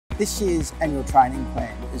This year's annual training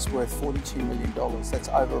plan is worth $42 million. That's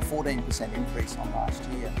over a 14% increase on last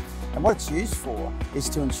year. And what it's used for is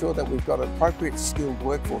to ensure that we've got an appropriate skilled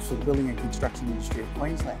workforce for the building and construction industry of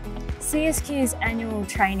Queensland. CSQ's annual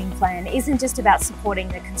training plan isn't just about supporting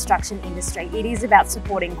the construction industry, it is about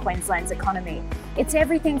supporting Queensland's economy. It's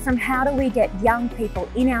everything from how do we get young people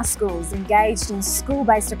in our schools engaged in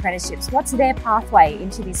school-based apprenticeships, what's their pathway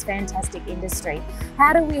into this fantastic industry?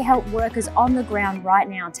 How do we help workers on the ground right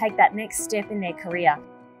now take that next step in their career?